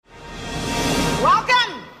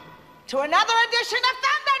to another edition of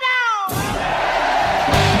Thunderdome!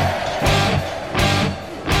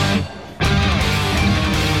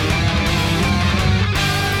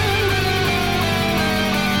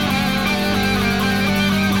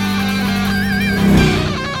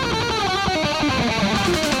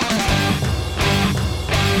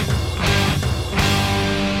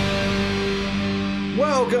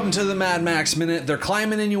 Welcome to the Mad Max Minute. They're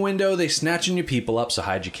climbing in your window, they snatching your people up, so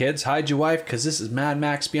hide your kids, hide your wife, because this is Mad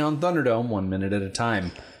Max Beyond Thunderdome, 1 minute at a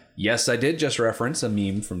time. Yes, I did just reference a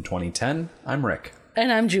meme from 2010. I'm Rick.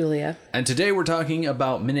 And I'm Julia. And today we're talking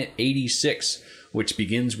about minute 86, which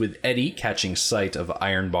begins with Eddie catching sight of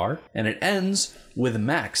Iron Bar, and it ends with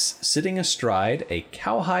Max sitting astride a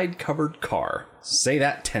cowhide-covered car. Say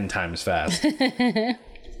that 10 times fast.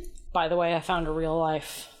 By the way, I found a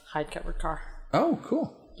real-life hide-covered car. Oh,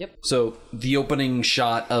 cool. Yep. So the opening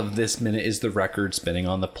shot of this minute is the record spinning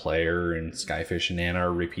on the player, and Skyfish and Anna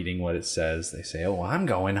are repeating what it says. They say, "Oh, I'm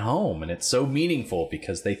going home." And it's so meaningful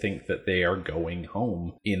because they think that they are going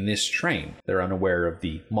home in this train. They're unaware of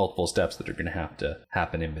the multiple steps that are going to have to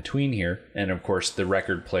happen in between here. And of course, the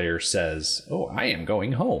record player says, "Oh, I am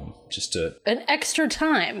going home." Just to... An extra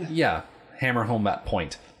time. Yeah, hammer home that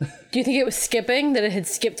point. Do you think it was skipping, that it had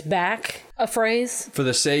skipped back a phrase? For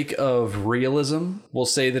the sake of realism, we'll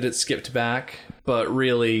say that it skipped back, but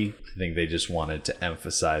really, I think they just wanted to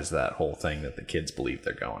emphasize that whole thing that the kids believe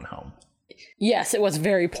they're going home. Yes, it was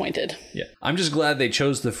very pointed. Yeah. I'm just glad they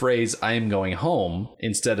chose the phrase, "I am going home,"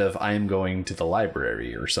 instead of "I am going to the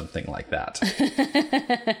library" or something like that.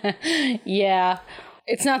 Yeah.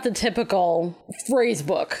 It's not the typical phrase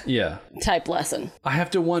book type lesson. I have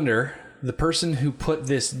to wonder... The person who put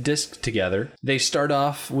this disc together, they start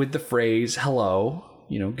off with the phrase, "Hello,"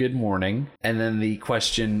 good morning. And then the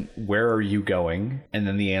question, "Where are you going?" And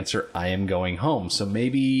then the answer, "I am going home." So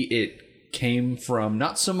maybe it came from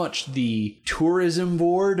not so much the tourism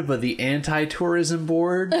board, but the anti-tourism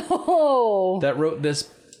board that wrote this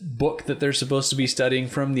book that they're supposed to be studying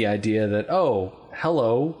from. The idea that, "Oh,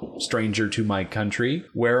 hello, stranger to my country.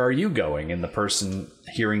 Where are you going?" And the person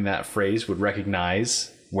hearing that phrase would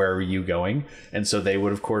recognize, "Where are you going?" And so they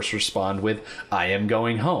would, of course, respond with, "I am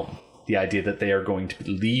going home." The idea that they are going to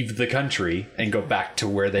leave the country and go back to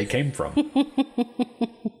where they came from.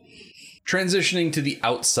 Transitioning to the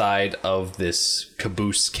outside of this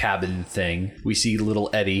caboose cabin thing, we see little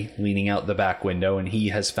Eddie leaning out the back window, and he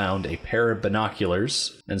has found a pair of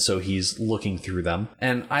binoculars, and so he's looking through them.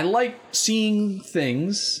 And I like seeing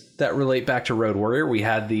things that relate back to Road Warrior. We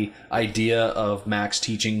had the idea of Max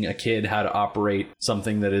teaching a kid how to operate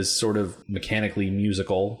something that is sort of mechanically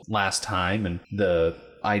musical last time, and the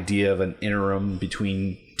idea of an interim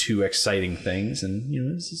between two exciting things. And,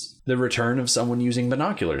 this is the return of someone using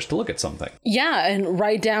binoculars to look at something. Yeah, and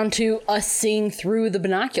right down to us seeing through the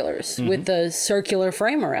binoculars with the circular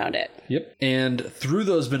frame around it. Yep. And through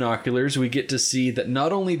those binoculars, we get to see that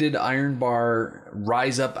not only did Iron Bar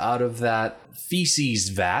rise up out of that feces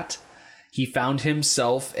vat, he found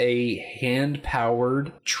himself a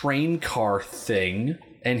hand-powered train car thing,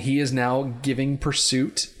 and he is now giving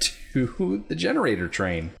pursuit to the generator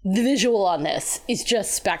train. The visual on this is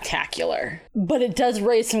just spectacular, but it does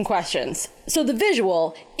raise some questions. So the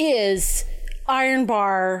visual is Iron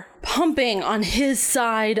Bar pumping on his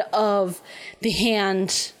side of the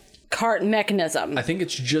hand cart mechanism. I think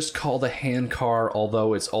it's just called a hand car,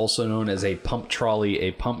 although it's also known as a pump trolley,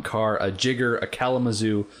 a pump car, a jigger, a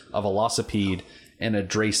Kalamazoo, a velocipede, and a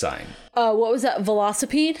Draysine. What was that?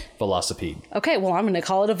 Velocipede? Velocipede. Okay, well, I'm going to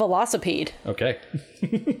call it a velocipede. Okay.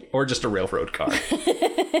 Or just a railroad car.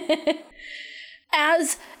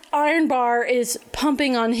 As Iron Bar is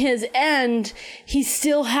pumping on his end, he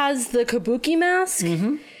still has the kabuki mask.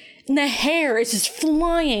 Mm-hmm. And the hair is just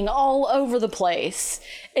flying all over the place.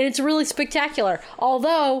 And it's really spectacular.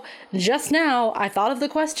 Although, just now, I thought of the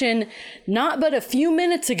question, not but a few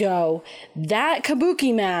minutes ago, that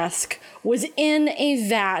kabuki mask was in a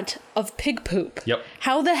vat of pig poop. Yep.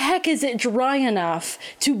 How the heck is it dry enough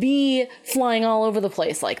to be flying all over the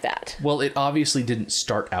place like that? Well, it obviously didn't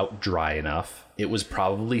start out dry enough. It was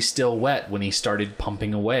probably still wet when he started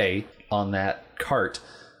pumping away on that cart.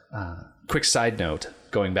 Quick side note,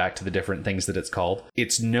 going back to the different things that it's called.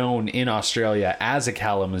 It's known in Australia as a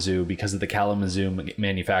Kalamazoo because of the Kalamazoo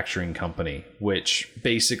Manufacturing Company, which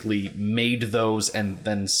basically made those and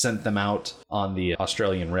then sent them out on the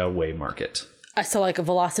Australian railway market. I still like a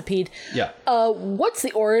velocipede. Yeah. What's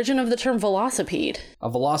the origin of the term velocipede? A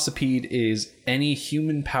velocipede is any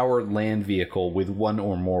human-powered land vehicle with one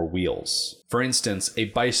or more wheels. For instance, a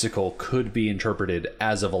bicycle could be interpreted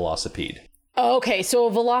as a velocipede. Okay, so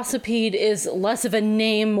a velocipede is less of a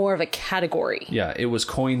name, more of a category. Yeah, it was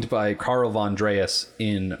coined by Karl von Dreas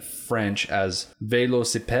in French as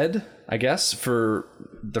vélocipède, I guess, for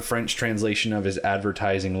the French translation of his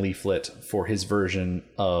advertising leaflet for his version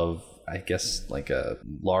of, I guess, like a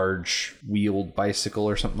large wheeled bicycle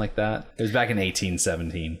or something like that. It was back in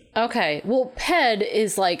 1817. Okay, well, ped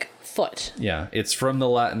is like foot. Yeah, it's from the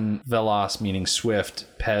Latin veloce, meaning swift,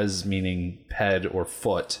 pes, meaning ped or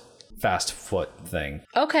foot, fast foot thing.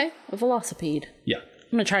 Okay, a velocipede. Yeah.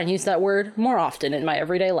 I'm going to try and use that word more often in my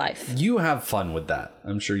everyday life. You have fun with that.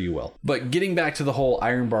 I'm sure you will. But getting back to the whole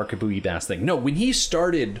Iron Bar Kabuki mask thing. No, when he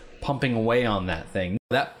started pumping away on that thing,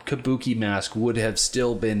 that Kabuki mask would have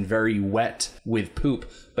still been very wet with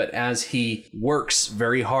poop. But as he works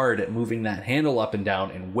very hard at moving that handle up and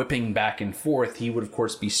down and whipping back and forth, he would, of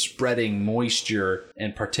course, be spreading moisture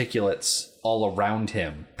and particulates all around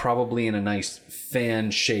him, probably in a nice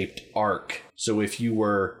fan-shaped arc. So if you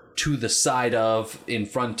were to the side of, in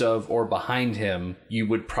front of, or behind him, you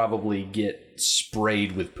would probably get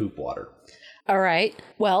sprayed with poop water. All right.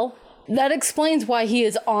 Well, that explains why he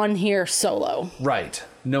is on here solo. Right.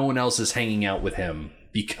 No one else is hanging out with him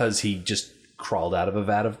because he just crawled out of a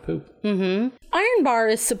vat of poop. Mm-hmm. Iron Bar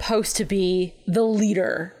is supposed to be the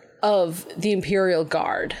leader of the Imperial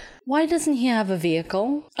Guard. Why doesn't he have a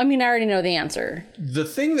vehicle? I mean, I already know the answer. The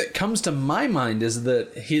thing that comes to my mind is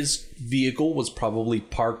that his vehicle was probably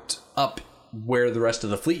parked up where the rest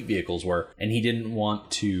of the fleet vehicles were, and he didn't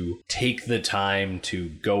want to take the time to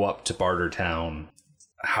go up to Bartertown,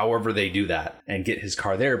 however they do that, and get his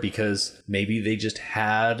car there, because maybe they just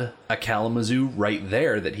had a Kalamazoo right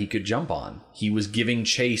there that he could jump on. He was giving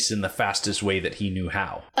chase in the fastest way that he knew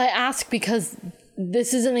how. I ask because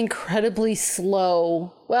this is an incredibly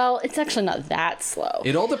slow... Well, it's actually not that slow.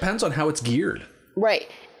 It all depends on how it's geared. Right.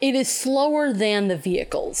 It is slower than the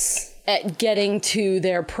vehicles at getting to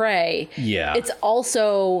their prey. Yeah. It's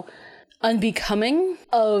also unbecoming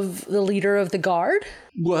of the leader of the guard.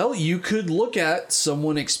 Well, you could look at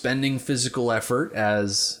someone expending physical effort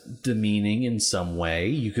as demeaning in some way.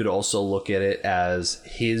 You could also look at it as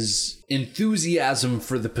his enthusiasm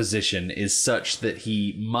for the position is such that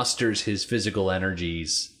he musters his physical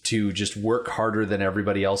energies to just work harder than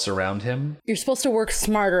everybody else around him. You're supposed to work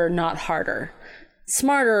smarter, not harder.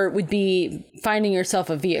 Smarter would be finding yourself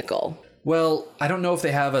a vehicle. Well, I don't know if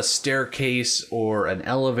they have a staircase or an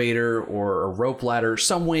elevator or a rope ladder,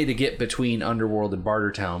 some way to get between Underworld and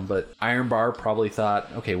Bartertown, but Iron Bar probably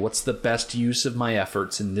thought, okay, what's the best use of my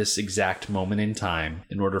efforts in this exact moment in time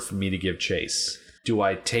in order for me to give chase? Do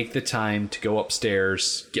I take the time to go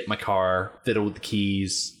upstairs, get my car, fiddle with the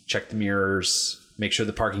keys, check the mirrors, make sure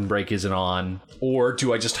the parking brake isn't on, or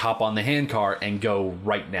do I just hop on the handcar and go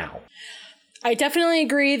right now? I definitely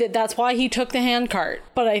agree that that's why he took the handcart,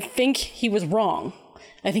 but I think he was wrong.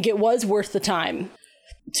 I think it was worth the time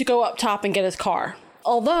to go up top and get his car.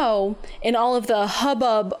 Although, in all of the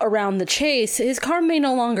hubbub around the chase, his car may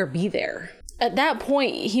no longer be there. At that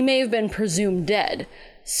point, he may have been presumed dead,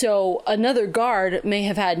 so another guard may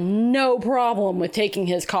have had no problem with taking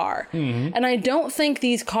his car. Mm-hmm. And I don't think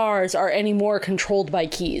these cars are any more controlled by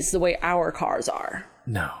keys the way our cars are.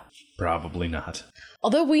 No, probably not.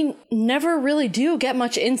 Although we never really do get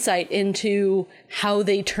much insight into how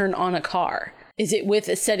they turn on a car. Is it with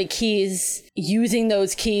a set of keys, using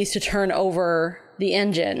those keys to turn over the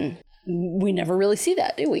engine? We never really see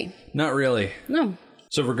that, do we? Not really. No.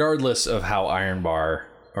 So regardless of how Iron Bar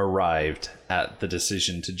arrived at the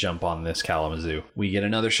decision to jump on this Kalamazoo, we get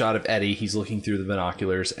another shot of Eddie. He's looking through the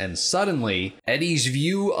binoculars, and suddenly Eddie's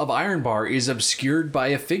view of Iron Bar is obscured by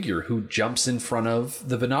a figure who jumps in front of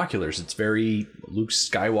the binoculars. It's very Luke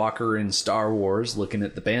Skywalker in Star Wars looking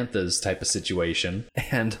at the Banthas type of situation.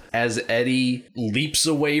 And as Eddie leaps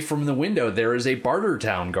away from the window, there is a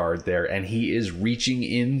Bartertown guard there, and he is reaching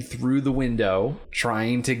in through the window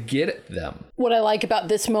trying to get at them. What I like about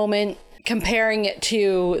this moment, comparing it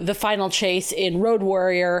to the final chase in Road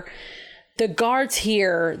Warrior, the guards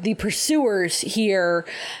here, the pursuers here,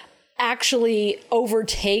 actually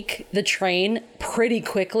overtake the train pretty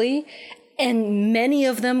quickly, and many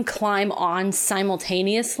of them climb on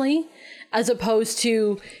simultaneously, as opposed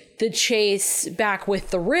to the chase back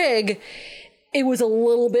with the rig. It was a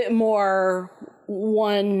little bit more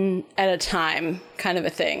one at a time kind of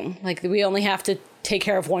a thing. Like, we only have to take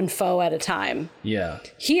care of one foe at a time. Yeah.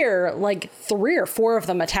 Here, like 3 or 4 of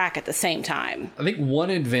them attack at the same time. I think one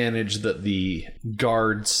advantage that the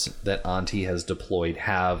guards that Auntie has deployed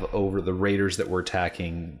have over the raiders that were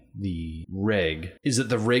attacking the rig is that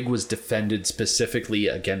the rig was defended specifically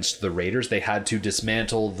against the raiders. They had to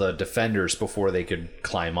dismantle the defenders before they could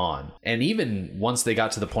climb on. And even once they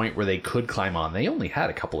got to the point where they could climb on, they only had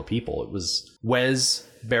a couple of people. It was Wes,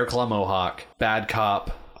 Bear Claw Mohawk, Bad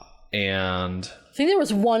Cop, and I think there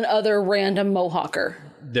was one other random Mohawker.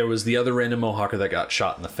 there was the other random Mohawker that got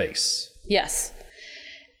shot in the face. Yes.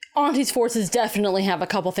 Auntie's forces definitely have a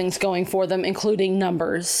couple things going for them, including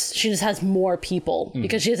numbers. She just has more people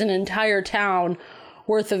because she has an entire town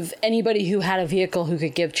worth of anybody who had a vehicle who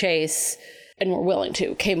could give chase and were willing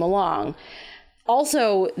to came along.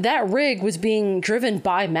 Also, that rig was being driven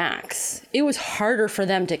by Max. It was harder for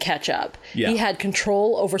them to catch up. Yeah. He had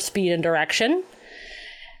control over speed and direction,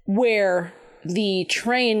 where the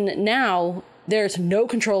train now, there's no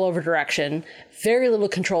control over direction, very little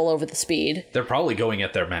control over the speed. They're probably going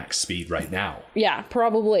at their max speed right now. Yeah,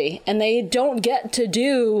 probably. And they don't get to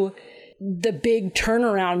do the big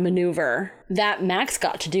turnaround maneuver that Max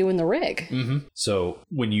got to do in the rig. So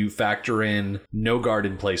when you factor in no guard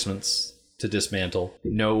emplacements to dismantle,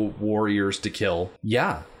 no warriors to kill,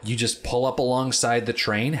 yeah, you just pull up alongside the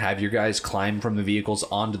train, have your guys climb from the vehicles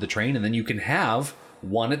onto the train, and then you can have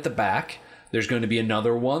one at the back. There's going to be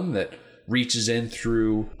another one that reaches in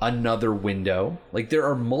through another window. Like, there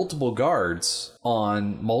are multiple guards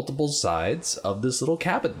on multiple sides of this little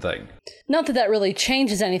cabin thing. Not that that really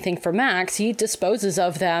changes anything for Max. He disposes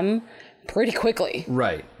of them pretty quickly.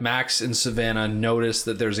 Right. Max and Savannah notice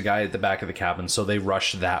that there's a guy at the back of the cabin, so they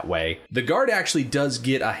rush that way. The guard actually does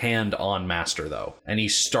get a hand on Master, though, and he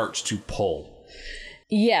starts to pull.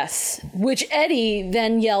 Yes, which Eddie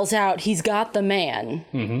then yells out, he's got the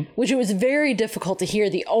man, which it was very difficult to hear.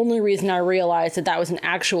 The only reason I realized that that was an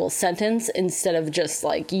actual sentence instead of just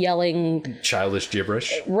like yelling Childish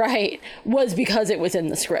gibberish. right was because it was in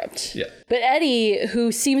the script. Yeah. But Eddie,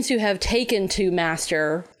 who seems to have taken to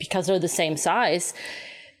Master because they're the same size,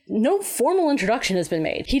 no formal introduction has been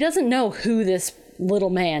made. He doesn't know who this little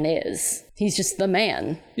man is. He's just the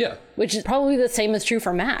man. Yeah. Which is probably the same as true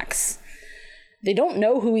for Max. They don't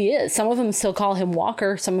know who he is. Some of them still call him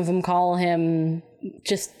Walker. Some of them call him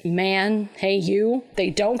just man. Hey, you. They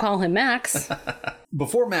don't call him Max.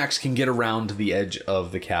 Before Max can get around to the edge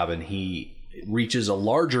of the cabin, he reaches a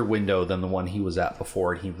larger window than the one he was at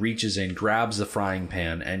before. And he reaches in, grabs the frying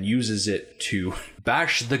pan, and uses it to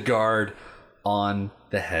bash the guard on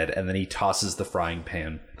the head. And then he tosses the frying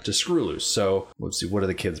pan to Screw Loose. So let's see, what are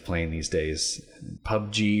the kids playing these days?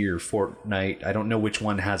 PUBG or Fortnite? I don't know which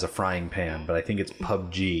one has a frying pan, but I think it's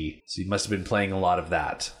PUBG. So you must have been playing a lot of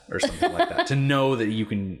that or something like that to know that you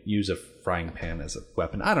can use a frying pan as a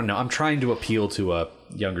weapon. I don't know. I'm trying to appeal to a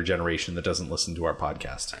younger generation that doesn't listen to our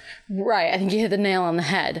podcast. Right. I think you hit the nail on the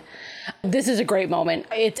head. This is a great moment.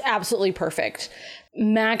 It's absolutely perfect.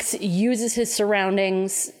 Max uses his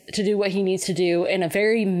surroundings to do what he needs to do in a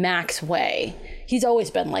very Max way. He's always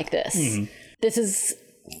been like this. This is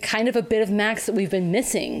kind of a bit of Max that we've been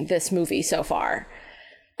missing this movie so far.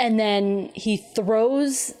 And then he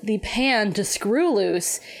throws the pan to Screw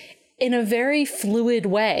Loose in a very fluid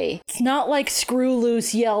way. It's not like Screw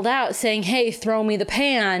Loose yelled out saying, hey, throw me the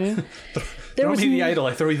pan. Throw me the idol,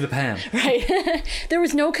 I throw you the pan. Right. There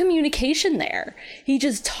was no communication there. He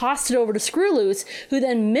just tossed it over to Screw Loose, who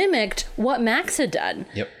then mimicked what Max had done.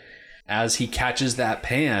 Yep. As he catches that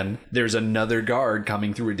pan, there's another guard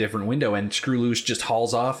coming through a different window, and Screw Loose just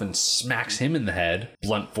hauls off and smacks him in the head.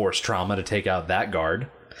 Blunt force trauma to take out that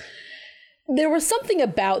guard. There was something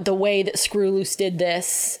about the way that Screw Loose did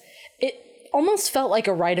this. It almost felt like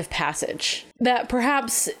a rite of passage. That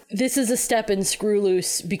perhaps this is a step in Screw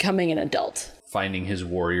Loose becoming an adult. Finding his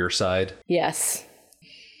warrior side. Yes.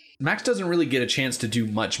 Max doesn't really get a chance to do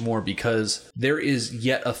much more because there is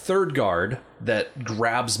yet a third guard that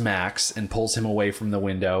grabs Max and pulls him away from the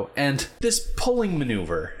window. And this pulling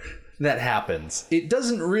maneuver that happens, it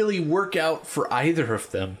doesn't really work out for either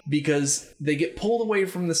of them because they get pulled away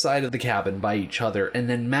from the side of the cabin by each other, and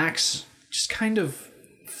then Max just kind of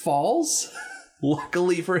falls,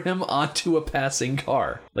 luckily for him, onto a passing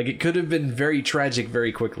car. Like, it could have been very tragic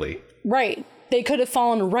very quickly. Right. They could have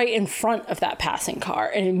fallen right in front of that passing car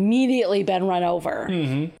and immediately been run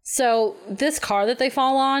over. So this car that they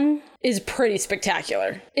fall on is pretty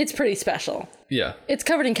spectacular. It's pretty special. Yeah. It's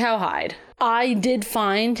covered in cowhide. I did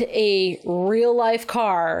find a real life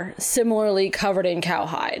car similarly covered in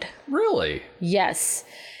cowhide. Really? Yes.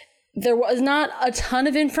 There was not a ton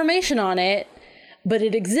of information on it, but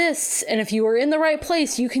it exists. And if you are in the right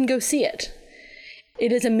place, you can go see it.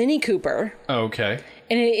 It is a Mini Cooper. Okay.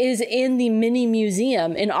 And it is in the Mini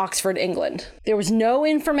Museum in Oxford, England. There was no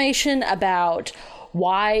information about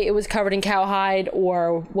why it was covered in cowhide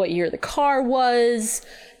or what year the car was,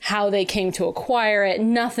 how they came to acquire it,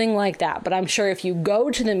 nothing like that. But I'm sure if you go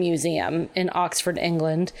to the museum in Oxford,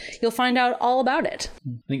 England, you'll find out all about it.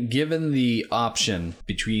 I think given the option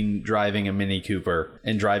between driving a Mini Cooper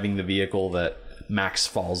and driving the vehicle that Max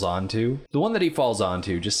falls onto, the one that he falls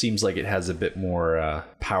onto just seems like it has a bit more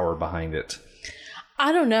power behind it.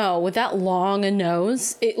 I don't know. With that long a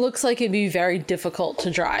nose, it looks like it'd be very difficult to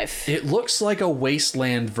drive. It looks like a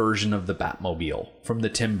wasteland version of the Batmobile from the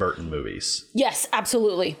Tim Burton movies. Yes,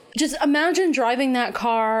 absolutely. Just imagine driving that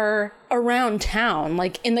car around town,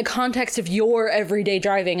 like in the context of your everyday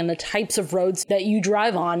driving and the types of roads that you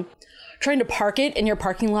drive on. Trying to park it in your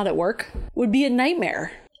parking lot at work would be a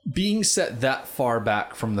nightmare. Being set that far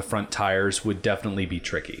back from the front tires would definitely be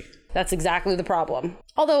tricky. That's exactly the problem.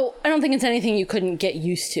 Although, I don't think it's anything you couldn't get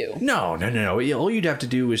used to. No. All you'd have to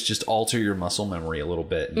do is just alter your muscle memory a little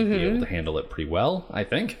bit and be able to handle it pretty well, I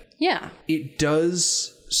think. Yeah. It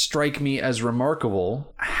does strike me as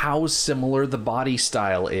remarkable how similar the body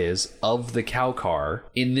style is of the cow car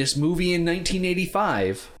in this movie in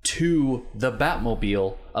 1985 to the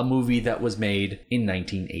Batmobile, a movie that was made in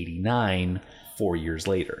 1989. 4 years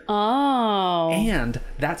later. Oh. And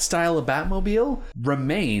that style of Batmobile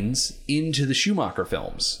remains into the Schumacher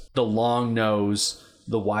films. The long nose,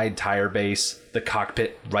 the wide tire base, the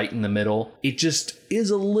cockpit right in the middle. It just is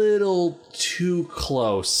a little too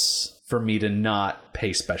close for me to not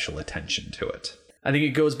pay special attention to it. I think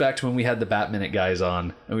it goes back to when we had the Batminute guys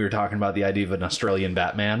on and we were talking about the idea of an Australian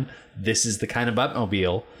Batman. This is the kind of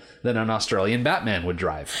Batmobile that an Australian Batman would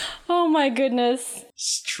drive. Oh my goodness.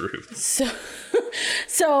 It's true.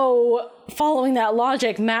 So following that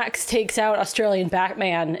logic, Max takes out Australian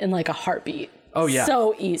Batman in like a heartbeat. Oh, yeah.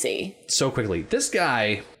 So easy. So quickly. This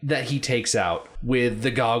guy that he takes out with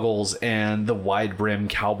the goggles and the wide brim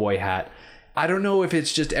cowboy hat, I don't know if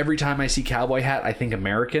it's just every time I see cowboy hat, I think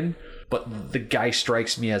American, but the guy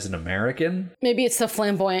strikes me as an American. Maybe it's the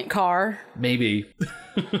flamboyant car. Maybe.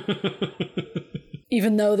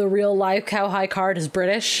 Even though the real life cowhide card is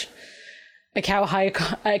British, a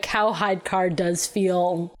cowhide card does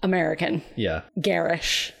feel American. Yeah.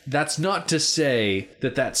 Garish. That's not to say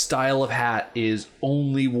that style of hat is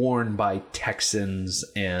only worn by Texans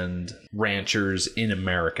and ranchers in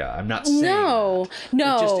America. I'm not saying No.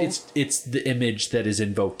 It's the image that is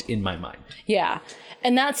invoked in my mind. Yeah.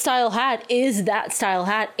 And that style hat is that style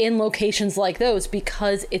hat in locations like those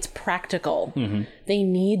because it's practical. Mm-hmm. They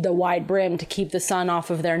need the wide brim to keep the sun off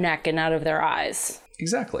of their neck and out of their eyes.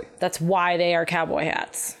 Exactly. That's why they are cowboy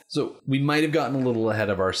hats. So we might have gotten a little ahead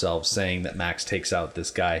of ourselves saying that Max takes out this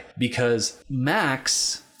guy because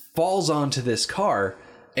Max falls onto this car,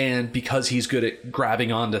 and because he's good at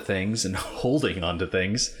grabbing onto things and holding onto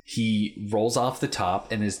things, he rolls off the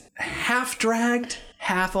top and is half dragged,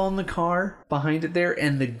 half on the car behind it there,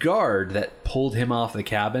 and the guard that pulled him off the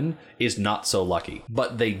cabin is not so lucky.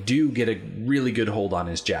 But they do get a really good hold on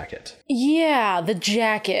his jacket. Yeah, the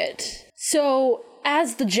jacket. So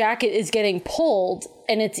as the jacket is getting pulled,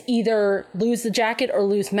 and it's either lose the jacket or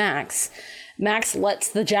lose Max, Max lets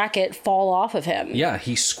the jacket fall off of him. Yeah,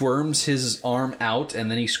 he squirms his arm out,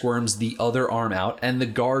 and then he squirms the other arm out, and the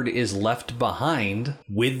guard is left behind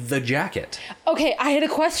with the jacket. Okay, I had a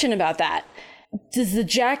question about that. Does the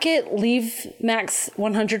jacket leave Max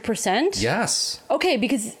 100%? Yes. Okay,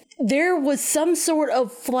 because there was some sort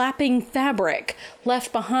of flapping fabric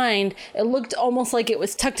left behind. It looked almost like it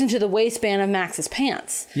was tucked into the waistband of Max's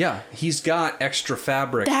pants. Yeah, he's got extra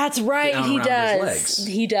fabric. That's right, down he around does. his legs.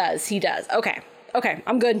 He does. Okay,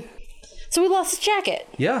 I'm good. So we lost his jacket.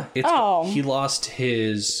 Yeah. Oh. He lost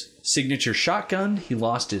his signature shotgun. He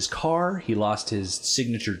lost his car. He lost his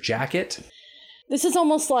signature jacket. This is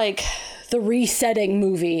almost like the resetting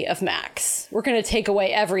movie of Max. We're going to take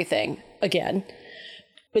away everything again.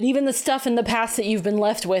 But even the stuff in the past that you've been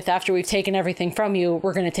left with after we've taken everything from you,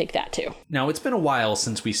 we're going to take that too. Now, it's been a while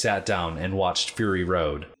since we sat down and watched Fury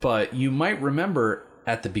Road, but you might remember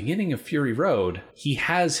at the beginning of Fury Road, he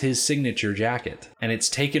has his signature jacket, and it's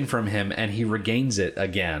taken from him and he regains it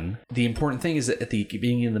again. The important thing is that at the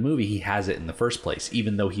beginning of the movie, he has it in the first place,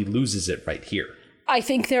 even though he loses it right here. I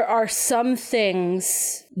think there are some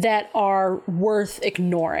things that are worth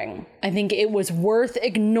ignoring. I think it was worth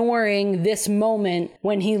ignoring this moment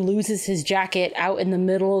when he loses his jacket out in the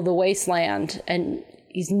middle of the wasteland and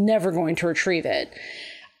he's never going to retrieve it.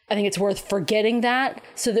 I think it's worth forgetting that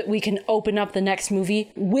so that we can open up the next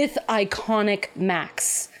movie with iconic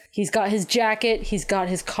Max He's got his jacket. He's got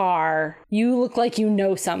his car. You look like you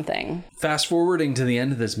know something. Fast forwarding to the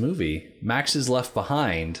end of this movie, Max is left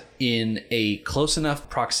behind in a close enough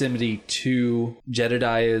proximity to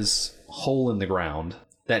Jedediah's hole in the ground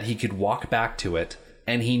that he could walk back to it.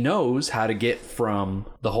 And he knows how to get from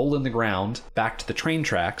the hole in the ground back to the train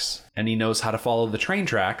tracks, and he knows how to follow the train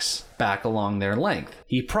tracks back along their length.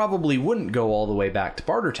 He probably wouldn't go all the way back to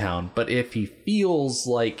Bartertown, but if he feels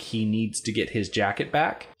like he needs to get his jacket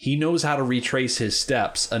back, he knows how to retrace his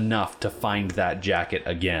steps enough to find that jacket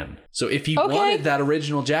again. So if he wanted that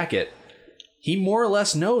original jacket, he more or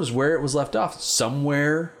less knows where it was left off,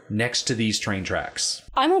 somewhere next to these train tracks.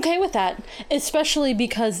 I'm okay with that, especially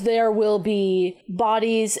because there will be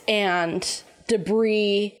bodies and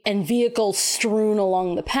debris and vehicles strewn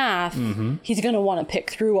along the path. He's going to want to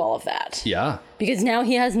pick through all of that. Yeah. Because now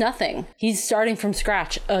he has nothing. He's starting from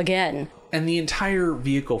scratch again. And the entire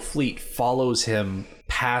vehicle fleet follows him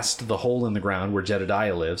past the hole in the ground where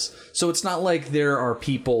Jedediah lives. So it's not like there are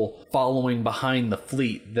people following behind the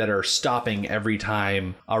fleet that are stopping every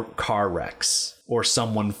time a car wrecks or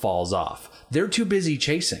someone falls off. They're too busy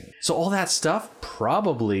chasing. So all that stuff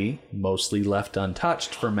probably mostly left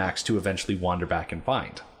untouched for Max to eventually wander back and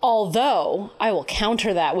find. Although, I will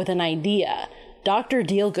counter that with an idea. Dr.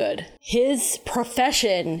 Dealgood, his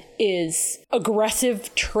profession is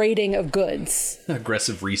aggressive trading of goods.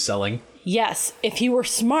 Aggressive reselling. Yes, if he were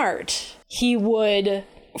smart, he would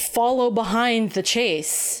follow behind the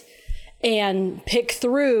chase and pick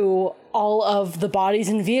through all of the bodies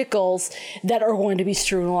and vehicles that are going to be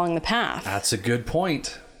strewn along the path. That's a good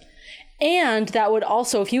point. And that would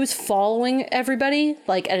also, if he was following everybody,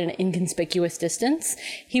 like at an inconspicuous distance,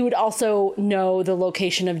 he would also know the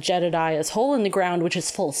location of Jedediah's hole in the ground, which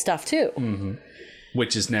is full of stuff too. Mm-hmm.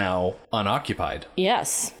 Which is now unoccupied.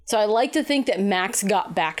 Yes. So I like to think that Max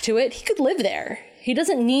got back to it. He could live there. He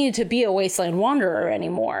doesn't need to be a wasteland wanderer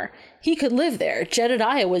anymore. He could live there.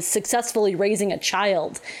 Jedediah was successfully raising a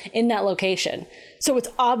child in that location. So it's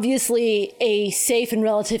obviously a safe and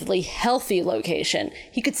relatively healthy location.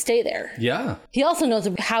 He could stay there. Yeah. He also knows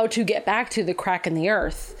how to get back to the crack in the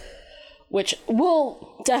earth, which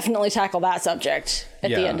we'll definitely tackle that subject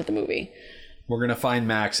at the end of the movie. We're going to find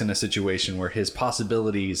Max in a situation where his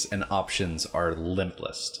possibilities and options are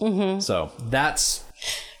limitless. Mm-hmm. So that's...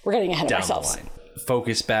 We're getting ahead of down ourselves. The line.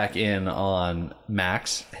 Focus back in on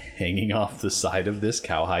Max hanging off the side of this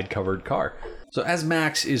cowhide covered car. So as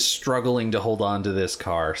Max is struggling to hold on to this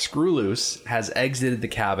car, Screwloose has exited the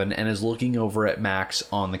cabin and is looking over at Max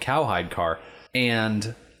on the cowhide car.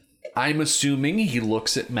 And I'm assuming he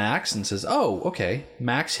looks at Max and says, oh, okay,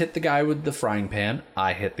 Max hit the guy with the frying pan.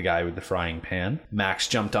 I hit the guy with the frying pan. Max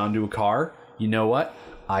jumped onto a car. You know what?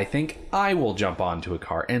 I think I will jump onto a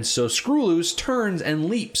car. And so Screwloose turns and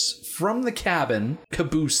leaps from the cabin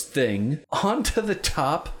caboose thing onto the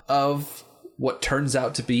top of what turns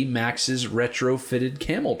out to be Max's retrofitted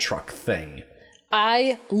camel truck thing.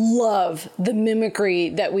 I love the mimicry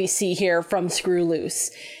that we see here from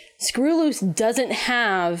Screwloose. Screwloose doesn't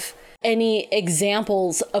have any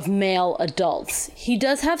examples of male adults. He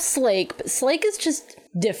does have Slake, but Slake is just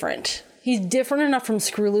different. He's different enough from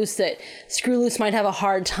Screwloose that Screwloose might have a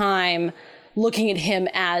hard time looking at him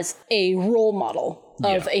as a role model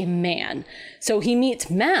of a man. So he meets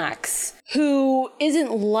Max, who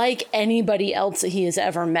isn't like anybody else that he has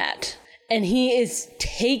ever met. And he is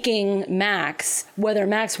taking Max, whether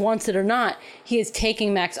Max wants it or not, he is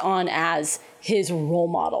taking Max on as his role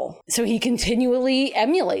model. So he continually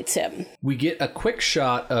emulates him. We get a quick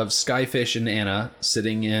shot of Skyfish and Anna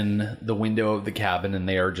sitting in the window of the cabin, and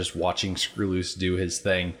they are just watching Screwloose do his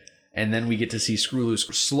thing. And then we get to see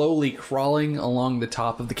Screwloose slowly crawling along the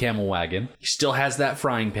top of the camel wagon. He still has that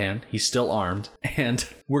frying pan. He's still armed. And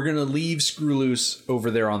we're going to leave Screwloose over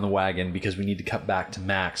there on the wagon because we need to cut back to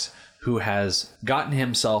Max, who has gotten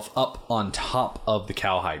himself up on top of the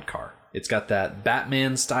cowhide car. It's got that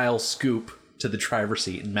Batman-style scoop to the driver's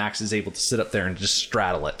seat, and Max is able to sit up there and just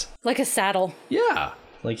straddle it. Like a saddle. Yeah.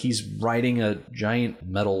 Like he's riding a giant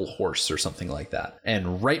metal horse or something like that.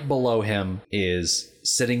 And right below him is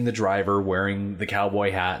sitting the driver wearing the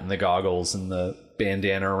cowboy hat and the goggles and the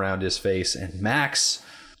bandana around his face. And Max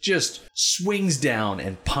just swings down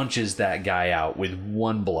and punches that guy out with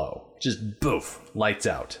one blow. Just boof, lights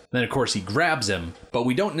out. Then, of course, he grabs him, but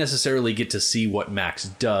we don't necessarily get to see what Max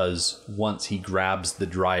does once he grabs the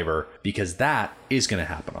driver, because that is going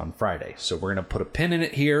to happen on Friday. So we're going to put a pin in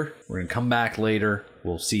it here. We're going to come back later.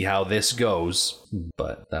 We'll see how this goes,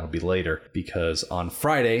 but that'll be later, because on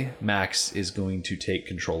Friday, Max is going to take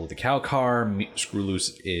control of the cow car.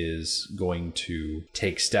 Screwloose is going to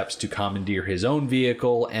take steps to commandeer his own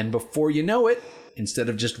vehicle, and before you know it, instead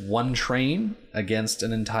of just one train against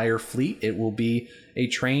an entire fleet, it will be a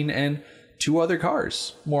train and 2 other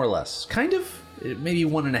cars, more or less. Kind of, maybe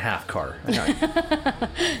 1.5 car. I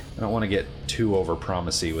don't want to get too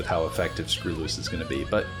over-promisey with how effective Screw Loose is going to be,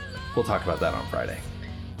 but we'll talk about that on Friday.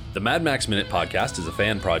 The Mad Max Minute podcast is a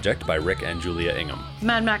fan project by Rick and Julia Ingham. The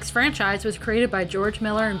Mad Max franchise was created by George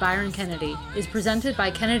Miller and Byron Kennedy, is presented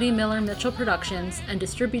by Kennedy Miller Mitchell Productions, and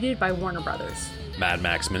distributed by Warner Brothers. Mad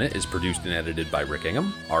Max Minute is produced and edited by Rick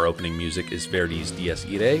Ingham. Our opening music is Verdi's Dies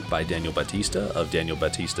Irae by Daniel Batista of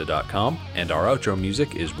danielbatista.com, and our outro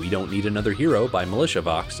music is We Don't Need Another Hero by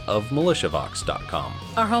MilitiaVox of militiavox.com.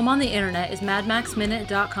 Our home on the internet is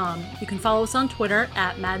madmaxminute.com. You can follow us on Twitter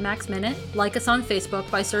at madmaxminute, like us on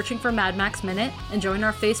Facebook by searching for Mad Max Minute, and join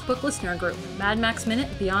our Facebook listener group, Mad Max Minute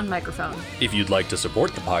Beyond Microphone. If you'd like to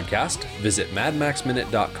support the podcast, visit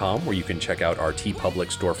madmaxminute.com, where you can check out our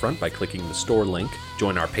TeePublic storefront by clicking the store link,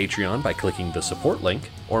 join our Patreon by clicking the support link,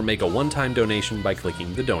 or make a one-time donation by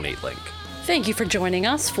clicking the donate link. Thank you for joining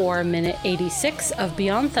us for minute 86 of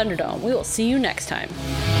Beyond Thunderdome. We will see you next time.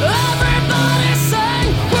 Oh,